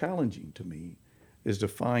very challenging to me, is to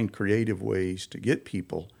find creative ways to get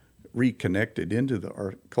people reconnected into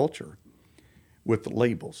our culture with the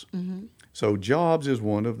labels. So jobs is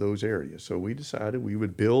one of those areas. So we decided we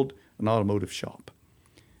would build an automotive shop.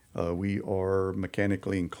 We are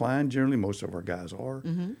mechanically inclined, generally. Most of our guys are.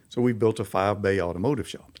 So we built a 5-bay automotive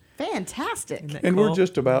shop. Fantastic. And we're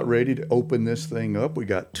just about ready to open this thing up. We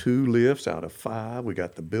got 2 lifts out of 5. We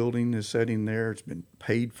got the building is sitting there. It's been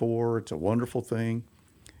paid for. It's a wonderful thing.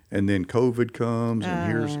 And then COVID comes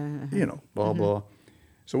and here's, blah, blah.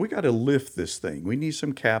 So we got to lift this thing. We need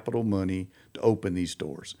some capital money to open these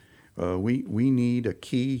doors. We need a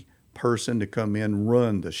key person to come in,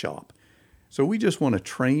 run the shop. So we just want to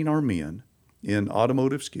train our men in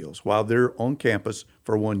automotive skills while they're on campus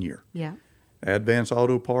for 1 year. Yeah. Advanced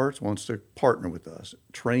Auto Parts wants to partner with us,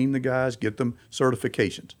 train the guys, get them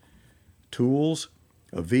certifications. Tools,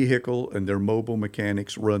 a vehicle, and their mobile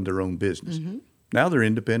mechanics run their own business. Now they're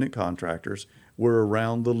independent contractors. We're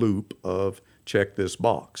around the loop of check this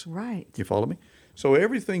box. Right. You follow me? So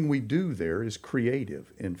everything we do there is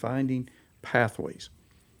creative in finding pathways.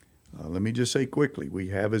 Let me just say quickly, we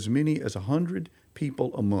have as many as 100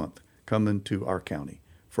 people a month coming to our county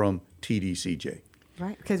from TDCJ.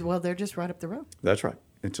 Right, because, they're just right up the road. That's right.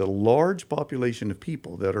 It's a large population of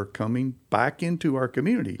people that are coming back into our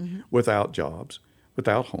community without jobs,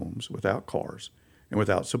 without homes, without cars, and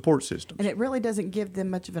without support systems. And it really doesn't give them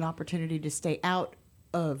much of an opportunity to stay out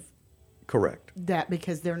of Correct. that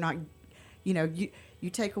because they're not, you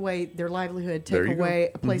take away their livelihood, There take you go. away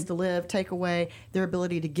a place to live, take away their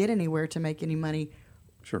ability to get anywhere to make any money.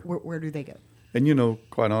 Sure. Where do they go? And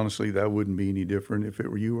quite honestly, that wouldn't be any different if it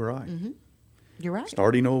were you or I. You're right.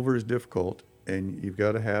 Starting over is difficult, and you've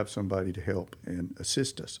got to have somebody to help and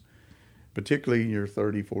assist us. Particularly you're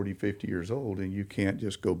 30, 40, 50 years old, and you can't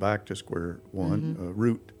just go back to square one,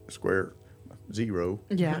 root square 0,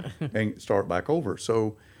 Yeah. and start back over.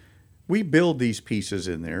 So we build these pieces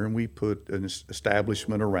in there, and we put an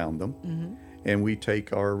establishment around them, and we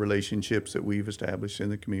take our relationships that we've established in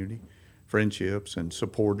the community, friendships and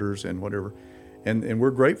supporters and whatever, and we're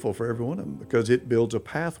grateful for every one of them because it builds a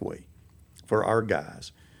pathway for our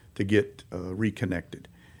guys to get reconnected.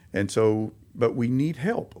 And so, but we need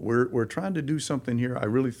help. We're trying to do something here I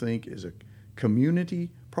really think is a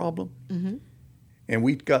community problem. And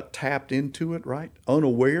we got tapped into it, right?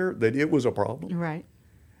 Unaware that it was a problem. Right.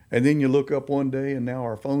 And then you look up one day and now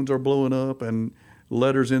our phones are blowing up and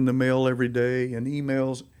letters in the mail every day and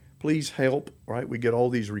emails, please help, right? We get all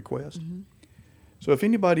these requests. So if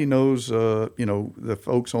anybody knows, the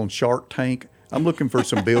folks on Shark Tank, I'm looking for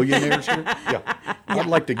some billionaires here. Yeah. I'd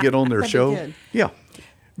like to get on their That'd be show. good. Yeah.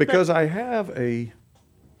 Because I have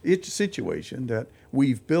it's a situation that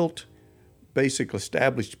we've built basic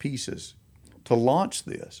established pieces to launch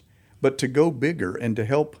this, but to go bigger and to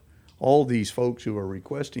help all these folks who are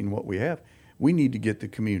requesting what we have, we need to get the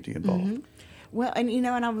community involved. Well, and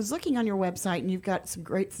and I was looking on your website, and you've got some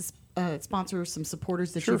great sponsors, some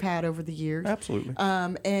supporters that Sure. you've had over the years. Absolutely.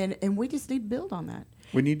 And we just need to build on that.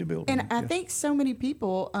 We need to build. And on it, I yes. think so many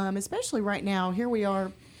people, especially right now, here we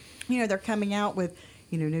are, they're coming out with,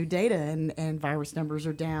 new data and virus numbers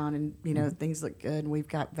are down and, things look good and we've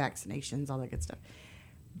got vaccinations, all that good stuff.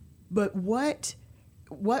 But what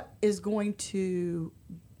what is going to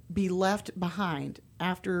be left behind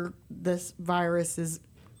after this virus is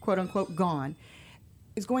quote unquote gone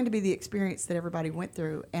is going to be the experience that everybody went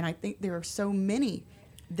through. And I think there are so many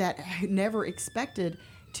that never expected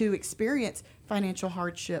to experience financial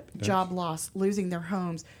hardship, job loss, losing their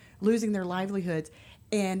homes, losing their livelihoods.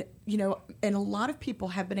 And, and a lot of people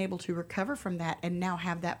have been able to recover from that and now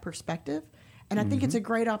have that perspective. And I think it's a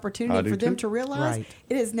great opportunity for them to realize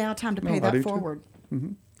it is now time to pay that forward.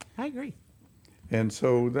 I agree. And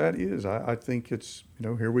so that is, I think it's,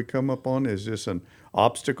 here we come up on, is this an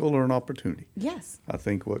obstacle or an opportunity? Yes. I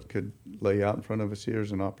think what could lay out in front of us here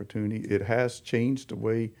is an opportunity. It has changed the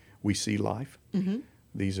way we see life.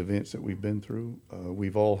 These events that we've been through,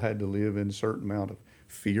 we've all had to live in a certain amount of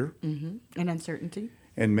fear. And uncertainty.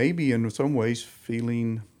 And maybe in some ways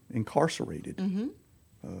feeling incarcerated,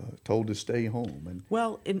 told to stay home.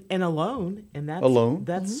 And alone. And that's, alone.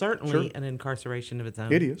 That's certainly an incarceration of its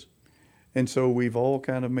own. It is. And so we've all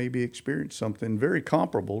kind of maybe experienced something very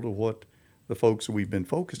comparable to what the folks that we've been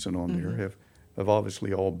focusing on there have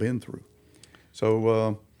obviously all been through.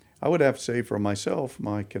 So I would have to say for myself,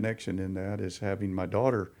 my connection in that is having my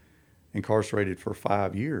daughter incarcerated for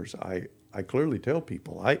 5 years. I clearly tell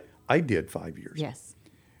people I did 5 years. Yes.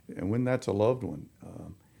 And when that's a loved one.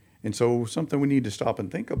 And so something we need to stop and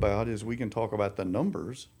think about is we can talk about the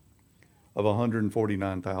numbers of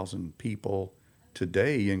 149,000 people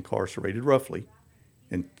today incarcerated roughly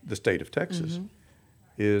in the state of Texas.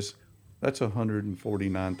 That's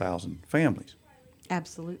 149,000 families.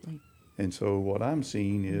 Absolutely. And so what I'm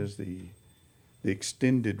seeing is the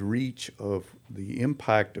extended reach of the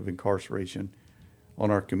impact of incarceration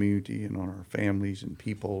on our community and on our families and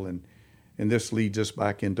people. And this leads us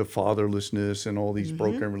back into fatherlessness and all these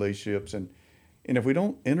broken relationships. And if we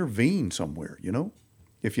don't intervene somewhere,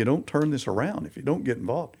 if you don't turn this around, if you don't get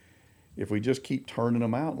involved, if we just keep turning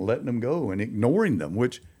them out and letting them go and ignoring them,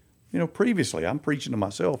 which, previously I'm preaching to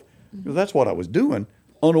myself, that's what I was doing,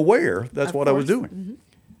 unaware that's what I was doing.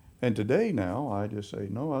 And today now I just say,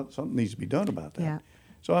 no, something needs to be done about that. Yeah.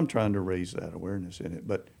 So I'm trying to raise that awareness in it.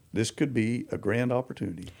 But this could be a grand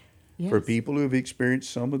opportunity for people who have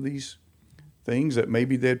experienced some of these things that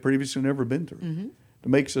maybe they had previously never been through. It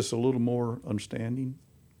makes us a little more understanding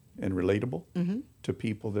and relatable to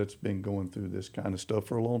people that's been going through this kind of stuff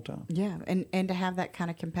for a long time. Yeah, and to have that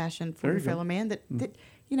kind of compassion for your fellow man that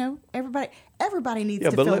everybody needs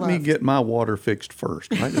to feel Yeah, but let me get my water fixed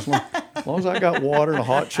first, right? As long as I got water and a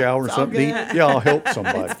hot shower and something to eat, I'll help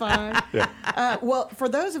somebody. It's fine. Yeah. Well, for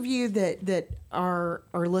those of you that are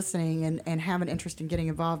listening and have an interest in getting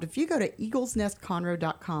involved, if you go to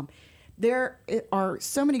eaglesnestconroe.com, there are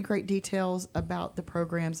so many great details about the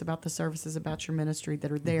programs, about the services, about your ministry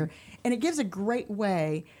that are there. And it gives a great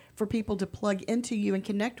way for people to plug into you and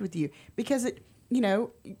connect with you. Because,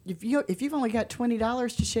 if you've only got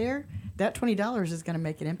 $20 to share, that $20 is going to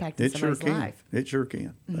make an impact in somebody's life. It sure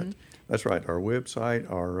can. That's right. Our website,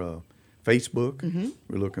 our Facebook,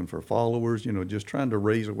 we're looking for followers, just trying to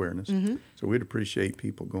raise awareness. So we'd appreciate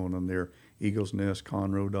people going on there,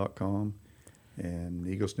 eaglesnestconroe.com. And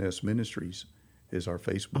Eagles Nest Ministries is our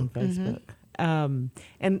Facebook. On Facebook.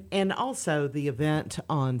 And also the event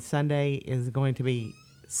on Sunday is going to be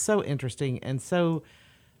so interesting and so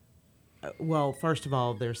well. First of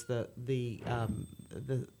all, there's the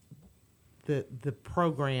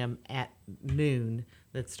program at noon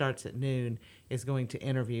that starts at noon is going to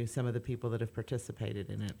interview some of the people that have participated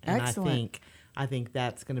in it. And Excellent. I think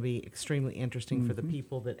that's going to be extremely interesting for the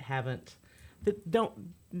people that haven't.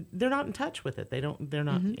 They're not in touch with it. They're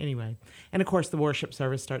not anyway. And of course the worship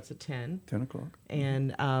service starts at 10 o'clock.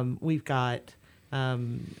 And we've got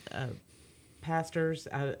pastors.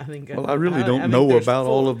 I think. Well, I really don't know about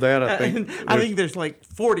all of that. I think there's like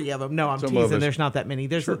 40 of them. No, I'm teasing. There's not that many.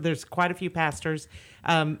 There's quite a few pastors,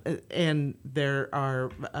 and there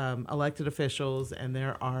are elected officials, and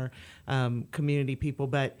there are community people.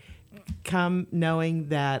 But come knowing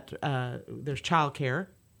that there's childcare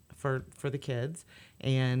for the kids,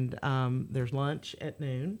 and there's lunch at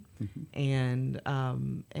noon, and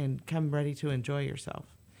come ready to enjoy yourself,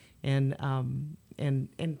 and learn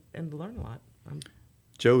a lot.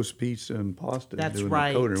 Joe's Pizza and Pasta. That's doing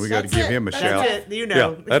right. The coding. We got to give him a shout. That's it.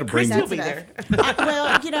 Yeah, that'll bring. Chris will be there.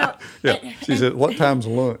 Well, Yeah, she said, "What time's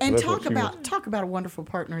lunch?" And That's talk what she was- about a wonderful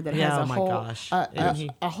partner that Yeah, has oh a my whole gosh.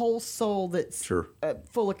 a whole soul that's Sure.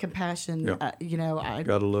 Full of compassion. Yeah.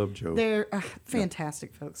 Gotta love Joe. They're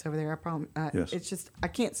fantastic folks over there. I promise. Yes. It's just I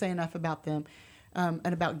can't say enough about them, and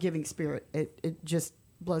about Giving Spirit. It just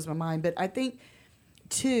blows my mind. But I think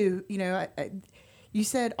too, you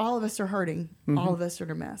said all of us are hurting, all of us are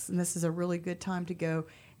in a mess, and this is a really good time to go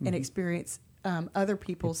and experience other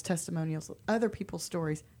people's testimonials, other people's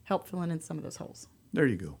stories, help filling in some of those holes. There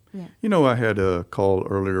you go. Yeah. You know, I had a call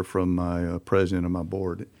earlier from my president of my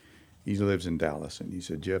board. He lives in Dallas, and he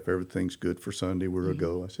said, Jeff, everything's good for Sunday. We're a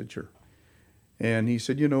go. I said, sure. And he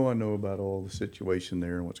said, I know about all the situation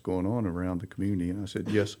there and what's going on around the community. And I said,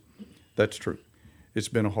 yes, that's true. It's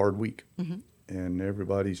been a hard week, and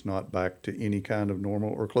everybody's not back to any kind of normal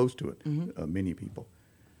or close to it, many people.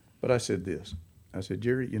 But I said this. I said,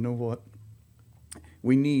 Jerry, you know what?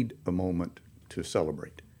 We need a moment to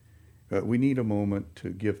celebrate. We need a moment to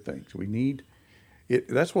give thanks. We need it.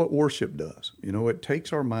 That's what worship does. It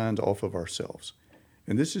takes our minds off of ourselves.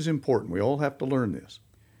 And this is important. We all have to learn this.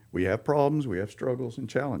 We have problems, we have struggles and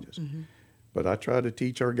challenges. But I try to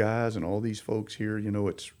teach our guys and all these folks here,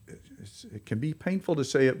 it can be painful to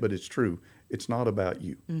say it, but it's true. It's not about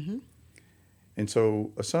you. And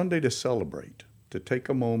so a Sunday to celebrate, to take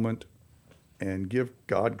a moment and give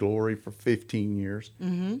God glory for 15 years,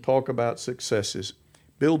 talk about successes,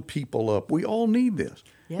 build people up. We all need this.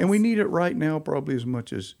 Yes. And we need it right now probably as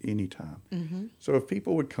much as any time. So if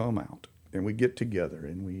people would come out and we get together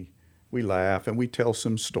and we laugh and we tell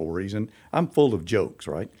some stories, and I'm full of jokes,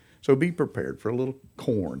 right? So be prepared for a little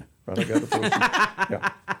corn, right? I got to throw some, yeah.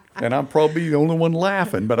 And I'm probably the only one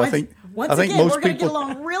laughing, but I think once most again, we're gonna people get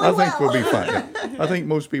along really I think well. we'll be fine. Yeah. I think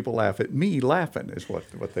most people laugh at me laughing is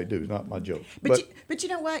what they do, not my joke. But you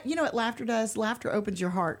know what? You know what laughter does? Laughter opens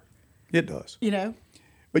your heart. It does.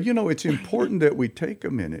 But it's important that we take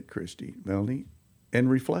a minute, Christy, Melanie, and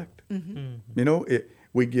reflect.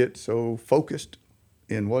 We get so focused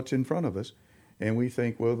in what's in front of us, and we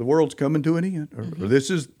think, well, the world's coming to an end, or this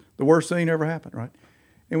is the worst thing ever happened, right?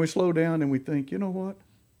 And we slow down and we think, you know what?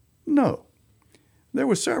 No. There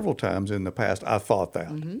were several times in the past I thought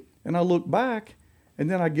that. And I look back, and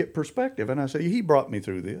then I get perspective, and I say, he brought me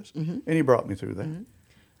through this, and he brought me through that.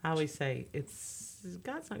 I always say,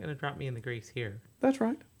 God's not going to drop me in the grease here. That's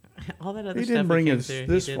right. All that other He stuff didn't bring came us through,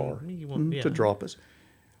 this he far didn't- he won't- to drop us.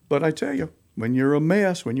 But I tell you, when you're a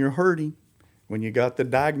mess, when you're hurting, when you got the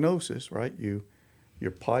diagnosis, right?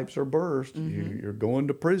 Your pipes are burst. You're going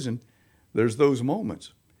to prison. There's those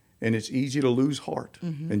moments, and it's easy to lose heart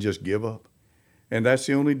and just give up. And that's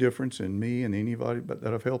the only difference in me and anybody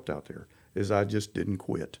that I've helped out there is I just didn't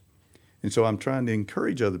quit. And so I'm trying to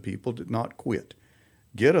encourage other people to not quit.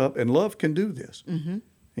 Get up, and love can do this.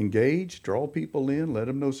 Engage, draw people in, let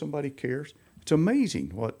them know somebody cares. It's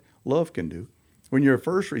amazing what love can do. When you're a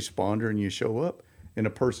first responder and you show up in a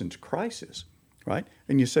person's crisis, right?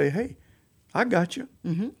 And you say, hey, I got you.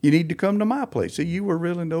 You need to come to my place. See, you were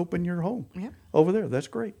willing to open your home over there. That's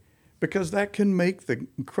great. Because that can make the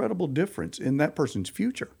incredible difference in that person's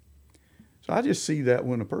future. So I just see that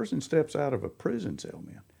when a person steps out of a prison cell,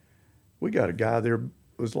 man. We got a guy there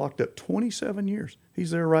was locked up 27 years.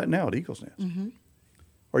 He's there right now at Eagles Nest.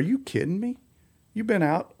 Are you kidding me? You've been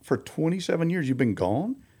out for 27 years. You've been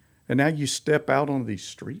gone, and now you step out on these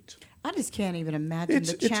streets? I just can't even imagine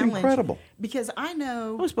the It's challenge. incredible. Because I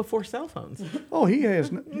know. It was before cell phones. Oh, he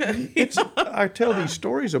has. I tell these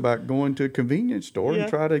stories about going to a convenience store and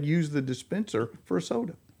try to use the dispenser for a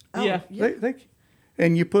soda. Yeah.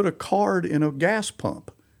 And you put a card in a gas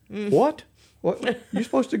pump. What? You're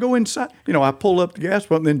supposed to go inside. I pull up the gas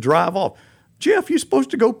pump and then drive off. Jeff, you're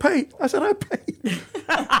supposed to go pay. I said, I paid.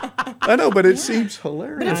 I know, but it seems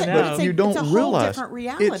hilarious. But you don't it's a whole realize different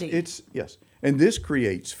reality. It's yes. And this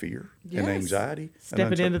creates fear and anxiety.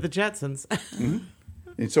 Stepping into the Jetsons.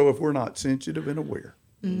 And so if we're not sensitive and aware,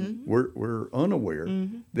 we're unaware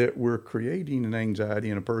that we're creating an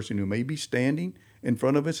anxiety in a person who may be standing in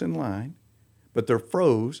front of us in line, but they're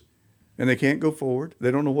froze and they can't go forward.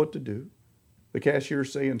 They don't know what to do. The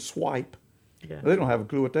cashier's saying swipe. Yeah. They don't have a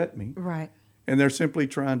clue what that means. Right. And they're simply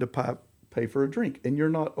trying to pay for a drink. And you're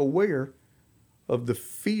not aware of the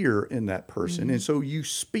fear in that person. And so you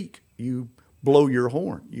speak, you blow your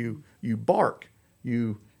horn, you bark,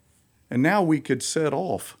 and now we could set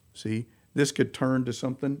off. See, this could turn to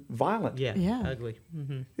something violent. Yeah. Ugly.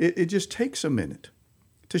 It just takes a minute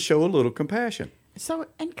to show a little compassion. So,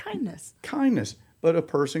 and kindness. Kindness. But a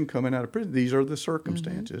person coming out of prison, these are the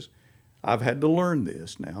circumstances. I've had to learn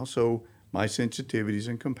this now. So my sensitivities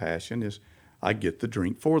and compassion is I get the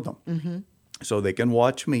drink for them. So they can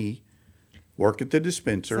watch me work at the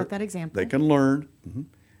dispenser. Set that example. They can learn.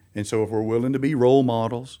 And so if we're willing to be role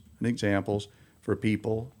models and examples for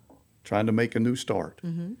people trying to make a new start,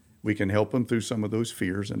 we can help them through some of those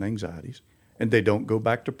fears and anxieties, and they don't go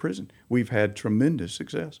back to prison. We've had tremendous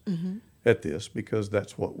success at this because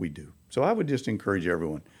that's what we do. So I would just encourage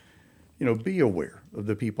everyone, be aware of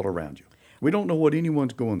the people around you. We don't know what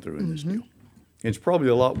anyone's going through in this deal. It's probably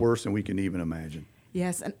a lot worse than we can even imagine.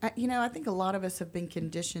 Yes, and I think a lot of us have been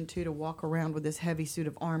conditioned to walk around with this heavy suit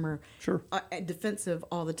of armor, Sure. Defensive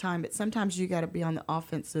all the time. But sometimes you got to be on the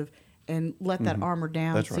offensive and let that armor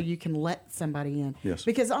down That's so right. you can let somebody in. Yes.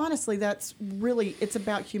 Because honestly, it's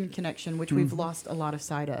about human connection, which we've lost a lot of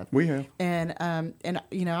sight of. We have. And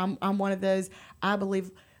I'm one of those. I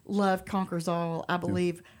believe love conquers all. I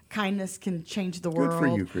believe kindness can change the world. Good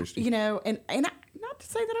for you, Christy. Not to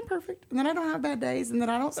say that I'm perfect, and that I don't have bad days, and that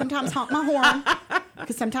I don't sometimes honk my horn,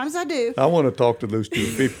 because sometimes I do. I want to talk to those two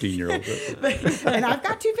 15-year-olds. And I've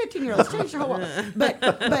got two 15-year-olds. Change your whole world. But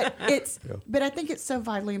I think it's so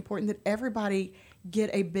vitally important that everybody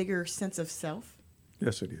get a bigger sense of self,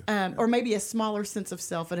 Yes, it is. or maybe a smaller sense of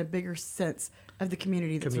self and a bigger sense of the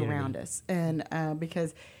community that's around us, and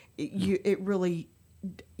because you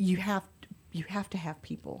have to have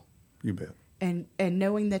people. You bet. And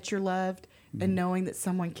knowing that you're loved, and knowing that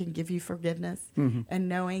someone can give you forgiveness, and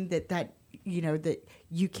knowing that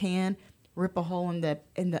you can rip a hole in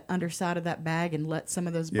the underside of that bag and let some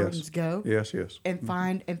of those burdens go. Yes. And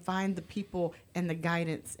find the people and the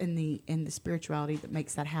guidance and the spirituality that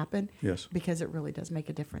makes that happen. Yes. Because it really does make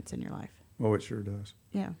a difference in your life. Oh, it sure does.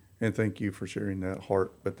 Yeah. And thank you for sharing that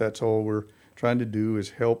heart. But that's all we're trying to do is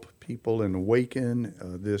help people and awaken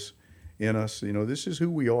this in us. This is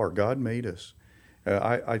who we are. God made us.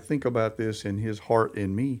 I think about this in His heart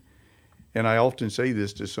in me. And I often say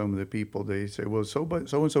this to some of the people. They say, well,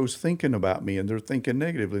 so-and-so's thinking about me, and they're thinking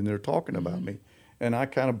negatively, and they're talking about me. And I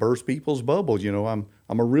kind of burst people's bubbles. I'm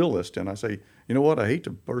a realist, and I say, you know what? I hate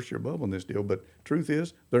to burst your bubble in this deal, but truth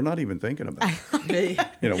is, they're not even thinking about it.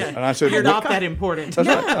 And I said, You're not that important. That's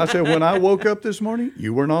right. I said, when I woke up this morning,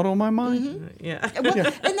 you were not on my mind. Yeah.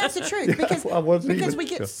 Well, and that's the truth, because we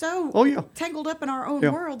get so tangled up in our own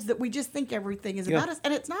worlds that we just think everything is about us,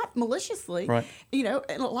 and it's not maliciously. Right.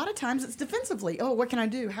 And a lot of times it's defensively. Oh, what can I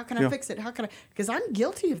do? How can I fix it? How can I? Because I'm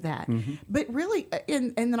guilty of that. But really,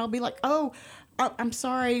 and then I'll be like, oh, I'm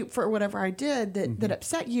sorry for whatever I did that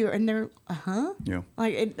upset you, and they're like,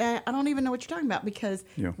 I don't even know what you're talking about, because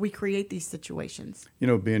we create these situations.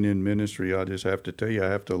 Being in ministry, I just have to tell you, I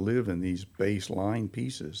have to live in these baseline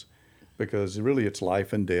pieces, because really it's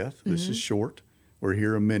life and death. This is short. We're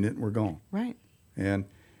here a minute and we're gone. Right. And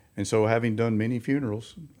so, having done many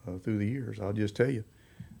funerals through the years, I'll just tell you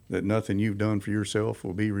that nothing you've done for yourself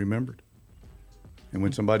will be remembered. And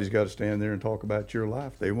when somebody's got to stand there and talk about your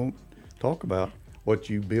life, they won't talk about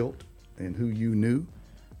what you built and who you knew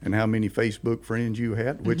and how many Facebook friends you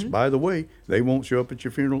had, which, by the way, they won't show up at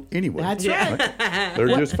your funeral anyway. That's right.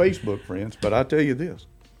 They're just Facebook friends. But I tell you this,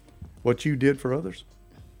 what you did for others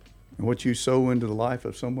and what you sow into the life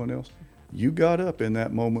of someone else, you got up in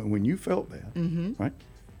that moment when you felt bad, right?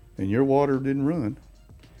 And your water didn't run.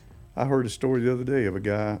 I heard a story the other day of a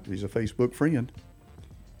guy, he's a Facebook friend.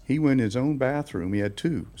 He went in his own bathroom. He had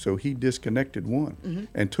two, so he disconnected one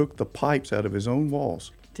and took the pipes out of his own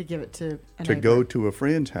walls To give it to a to neighbor. go to a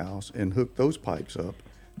friend's house and hook those pipes up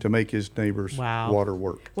to make his neighbor's water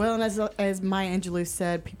work. Well, and as Maya Angelou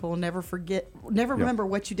said, people will never remember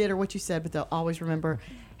what you did or what you said, but they'll always remember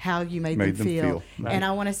how you made them feel. Right. And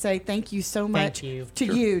I want to say thank you so much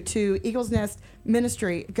Thank you to Eagles Nest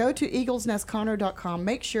Ministry. Go to eaglesnestconroe.com.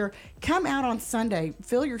 Make sure, come out on Sunday,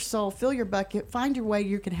 fill your soul, fill your bucket, find your way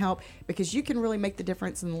you can help, because you can really make the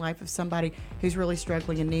difference in the life of somebody who's really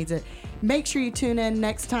struggling and needs it. Make sure you tune in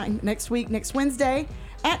next Wednesday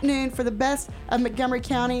at noon for the best of Montgomery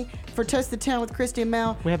County for Toast the Town with Christy and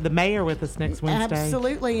Mel. We have the mayor with us next Wednesday.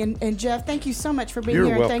 Absolutely. And Jeff, thank you so much for being You're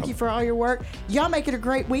here. welcome. And thank you for all your work. Y'all make it a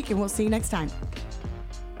great week, and we'll see you next time.